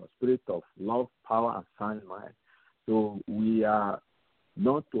given us spirit of love, power, and sound mind. So we are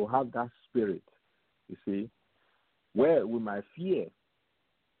not to have that spirit, you see, where we might fear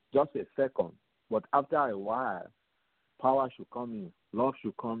just a second, but after a while, power should come in, love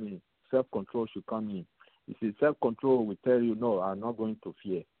should come in, self-control should come in. You see, self-control will tell you, no, I'm not going to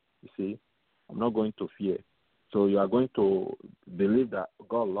fear. You see, I'm not going to fear. So you are going to believe that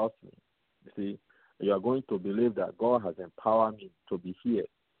God loves me. You see, you are going to believe that God has empowered me to be here,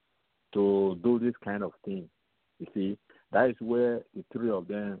 to do this kind of thing. You see, that is where the three of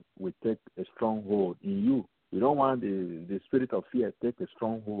them will take a stronghold in you. You don't want the spirit of fear to take a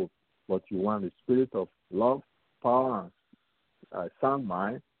stronghold, but you want the spirit of love, power, and sound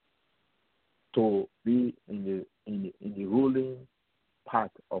mind to be in the ruling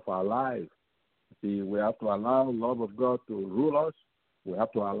part of our life. See, we have to allow the love of God to rule us. We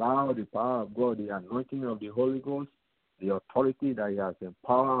have to allow the power of God, the anointing of the Holy Ghost, the authority that He has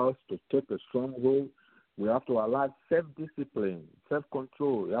empowered us to take a stronghold. We have to allow self-discipline,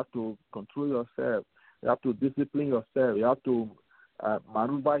 self-control. You have to control yourself. You have to discipline yourself. You have to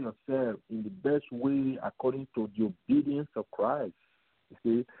maneuver yourself in the best way according to the obedience of Christ. You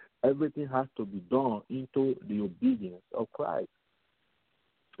see, everything has to be done into the obedience of Christ.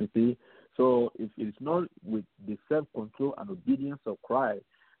 You see, so if it's not with the self-control and obedience of Christ,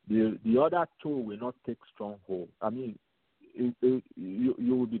 the other two will not take stronghold. I mean, you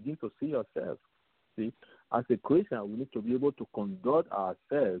will begin to see yourself. See, as a Christian, we need to be able to conduct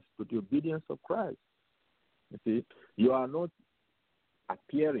ourselves to the obedience of Christ. You see, you are not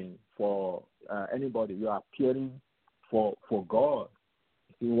appearing for anybody. You are appearing for God.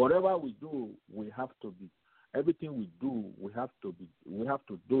 You see, whatever we do, we have to be Everything we do, we have to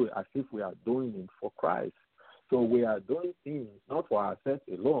do it as if we are doing it for Christ. So we are doing things not for ourselves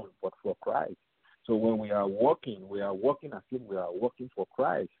alone, but for Christ. So when we are working as if we are working for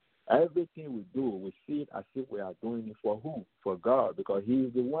Christ. Everything we do, we see it as if we are doing it for whom? For God, because He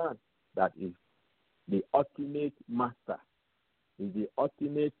is the one that is the ultimate master. He's the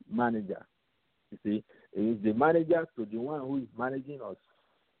ultimate manager. You see, He is the manager to the one who is managing us.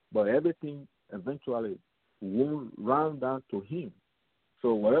 But everything eventually will round down to Him.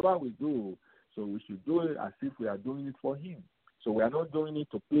 So whatever we do, so we should do it as if we are doing it for Him. So we are not doing it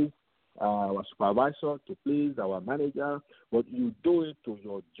to please our supervisor, to please our manager, but you do it to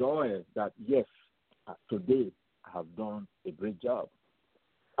your joy that, yes, today I have done a great job.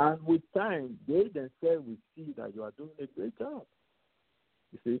 And with time, they themselves will see that you are doing a great job.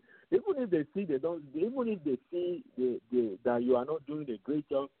 You see, even if they see that you are not doing a great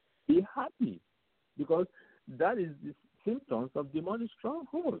job, be happy, because that is the symptoms of demonic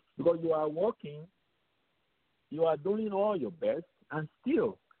strongholds. Because you are working, you are doing all your best, and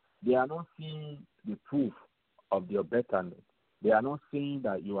still they are not seeing the proof of your betterment. They are not seeing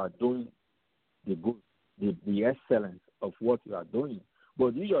that you are doing the good, the excellence of what you are doing.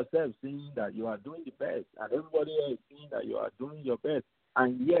 But you yourself seeing that you are doing the best, and everybody else seeing that you are doing your best,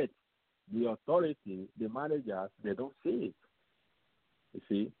 and yet the authority, the managers, they don't see it. You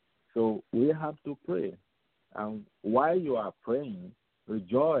see? So we have to pray. And while you are praying,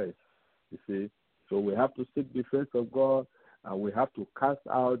 rejoice. You see? So we have to seek the face of God, and we have to cast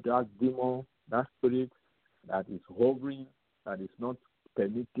out that demon, that spirit that is hovering, that is not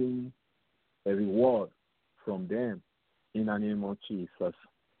permitting a reward from them, in the name of Jesus.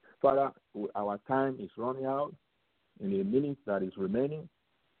 Father, our time is running out. In the minutes that is remaining,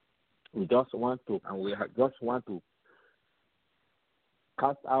 we just want to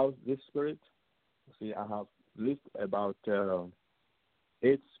cast out this spirit. See, I have listed about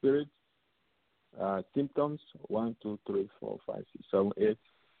 8 spirits, symptoms, 1, 2, 3, 4, 5, 6, 7, 8.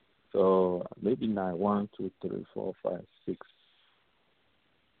 So maybe 9, 1, 2, 3, 4, 5, 6,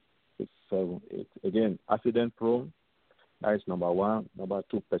 7, 8. Again, accident prone. That is number 1. Number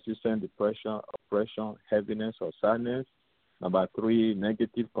 2, persistent depression, oppression, heaviness or sadness. Number 3,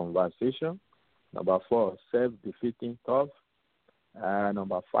 negative conversation. Number 4, self-defeating thoughts.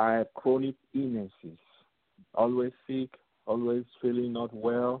 Number 5, chronic illnesses. Always sick, always feeling not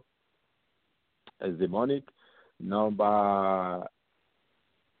well, as demonic. Number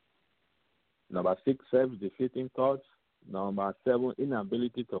 6, self-defeating thoughts. Number 7,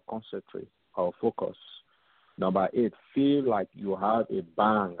 inability to concentrate or focus. Number 8, feel like you have a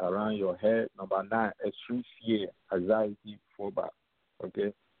bang around your head. Number 9, extreme fear, anxiety, phobia.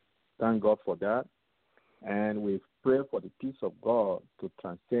 Okay? Thank God for that. And we pray for the peace of God to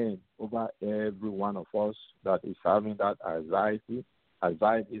transcend over every one of us that is having that anxiety.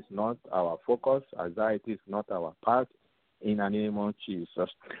 Anxiety is not our focus. Anxiety is not our path. In the name of Jesus.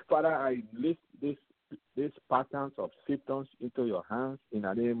 Father, I lift these patterns of symptoms into your hands in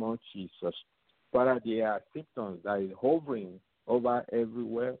the name of Jesus. Father, there are symptoms that is hovering over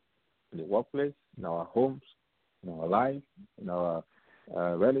everywhere, in the workplace, in our homes, in our life, in our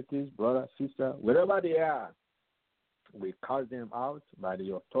relatives, brother, sister, wherever they are. We cast them out by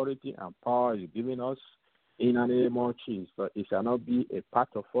the authority and power you've given us in the name of Jesus. It shall not be a part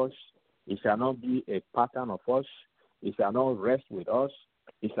of us. It shall not be a pattern of us. It shall not rest with us.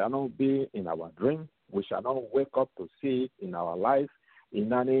 It shall not be in our dream. We shall not wake up to see it in our life. In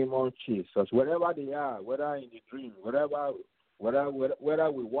the name of Jesus, wherever they are, whether in the dream, whether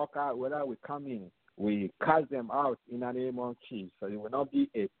we walk out, whether we come in, we cast them out in the name of Jesus. It will not be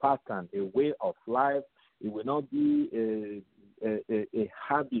a pattern, a way of life. It will not be a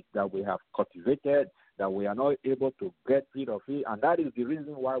habit that we have cultivated, that we are not able to get rid of it. And that is the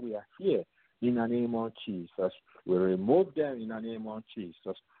reason why we are here in the name of Jesus. We remove them in the name of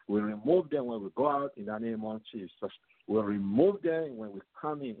Jesus. We remove them when we go out in the name of Jesus. We remove them when we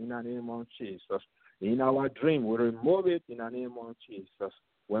come in the name of Jesus. In our dream, we remove it in the name of Jesus.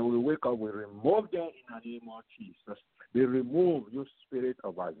 When we wake up, we remove them in the name of Jesus. We remove your spirit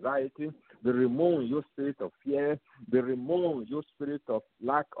of anxiety. We remove your spirit of fear. We remove your spirit of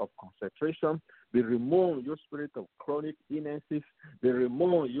lack of concentration. We remove your spirit of chronic illnesses. We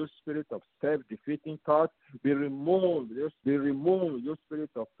remove your spirit of self-defeating thoughts. We remove your spirit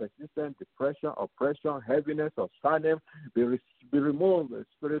of persistent depression, oppression, heaviness, or sadness. We remove the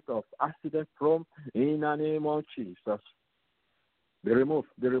spirit of accident prone in the name of Jesus. Be removed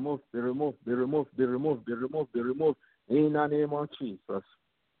in the name of Jesus.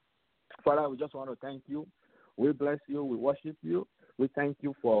 Father, we just want to thank you. We bless you. We worship you. We thank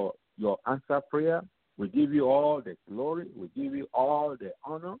you for your answer prayer. We give you all the glory. We give you all the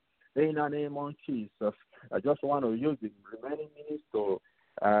honor. In the name of Jesus, I just want to use the remaining minutes to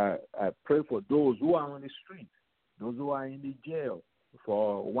pray for those who are on the street, those who are in the jail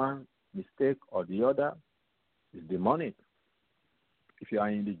for one mistake or the other. It's demonic. If you are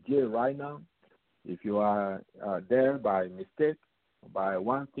in the jail right now, if you are there by mistake, by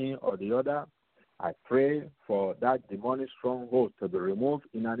one thing or the other, I pray for that demonic stronghold to be removed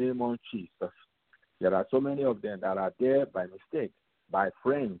in the name of Jesus. There are so many of them that are there by mistake, by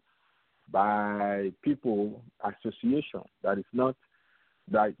friends, by people, association that is not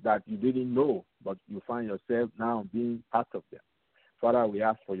that you didn't know, but you find yourself now being part of them. Father, we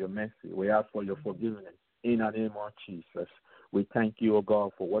ask for your mercy. We ask for your forgiveness in the name of Jesus. We thank you, O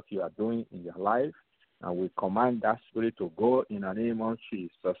God, for what you are doing in your life, and we command that spirit to go in the name of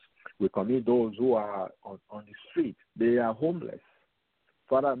Jesus. We commit those who are on the street. They are homeless.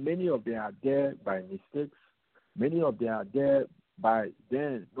 Father, many of them are there by mistakes. Many of them are there by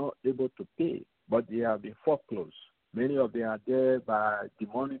them not able to pay, but they have been foreclosed. Many of them are there by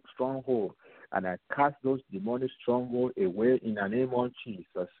demonic stronghold, and I cast those demonic strongholds away in the name of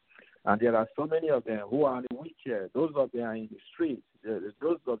Jesus. And there are so many of them who are in the wheelchair. Those of them are in the streets.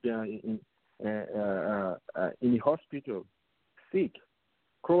 Those of them are in the hospital, sick,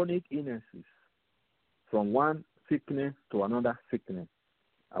 chronic illnesses, from one sickness to another sickness.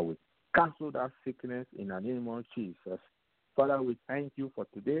 I will cancel that sickness in the name of Jesus. Father, we thank you for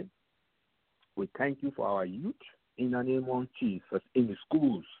today. We thank you for our youth in the name of Jesus. In the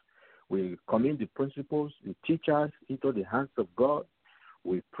schools, we commit the principals, the teachers into the hands of God.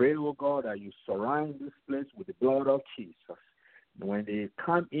 We pray, oh God, that you surround this place with the blood of Jesus. When they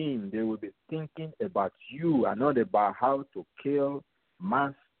come in, they will be thinking about you and not about how to kill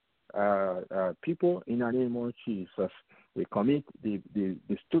mass people in the name of Jesus. We commit the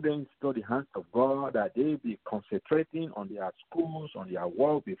students to the hands of God, that they be concentrating on their schools, on their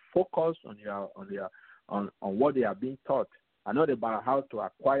work, be focused on what they are being taught, and not about how to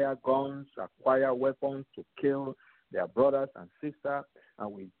acquire guns, acquire weapons to kill their brothers and sisters.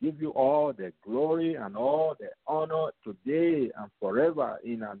 And we give you all the glory and all the honor today and forever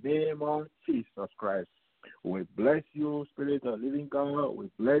in the name of Jesus Christ. We bless you, Spirit of living God. We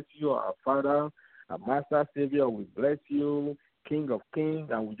bless you, our Father, our Master, Savior. We bless you, King of Kings.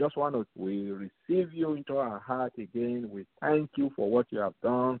 And we just want to receive you into our heart again. We thank you for what you have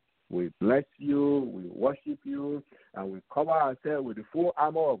done. We bless you, we worship you, and we cover ourselves with the full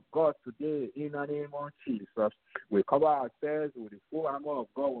armor of God today in the name of Jesus. We cover ourselves with the full armor of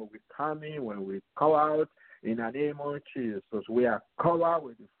God when we come in, when we come out in the name of Jesus. We are covered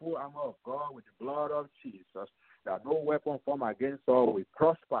with the full armor of God, with the blood of Jesus, that no weapon formed against us will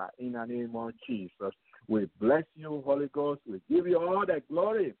prosper in the name of Jesus. We bless you, Holy Ghost. We give you all the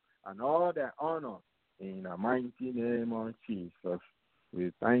glory and all the honor in the mighty name of Jesus.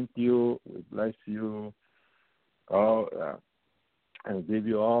 We thank you, we bless you, and give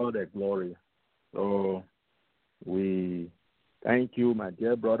you all the glory. So we thank you, my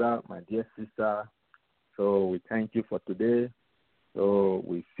dear brother, my dear sister. So we thank you for today. So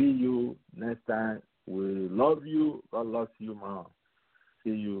we see you next time. We love you. God loves you more.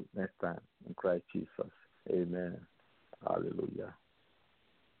 See you next time in Christ Jesus. Amen. Hallelujah.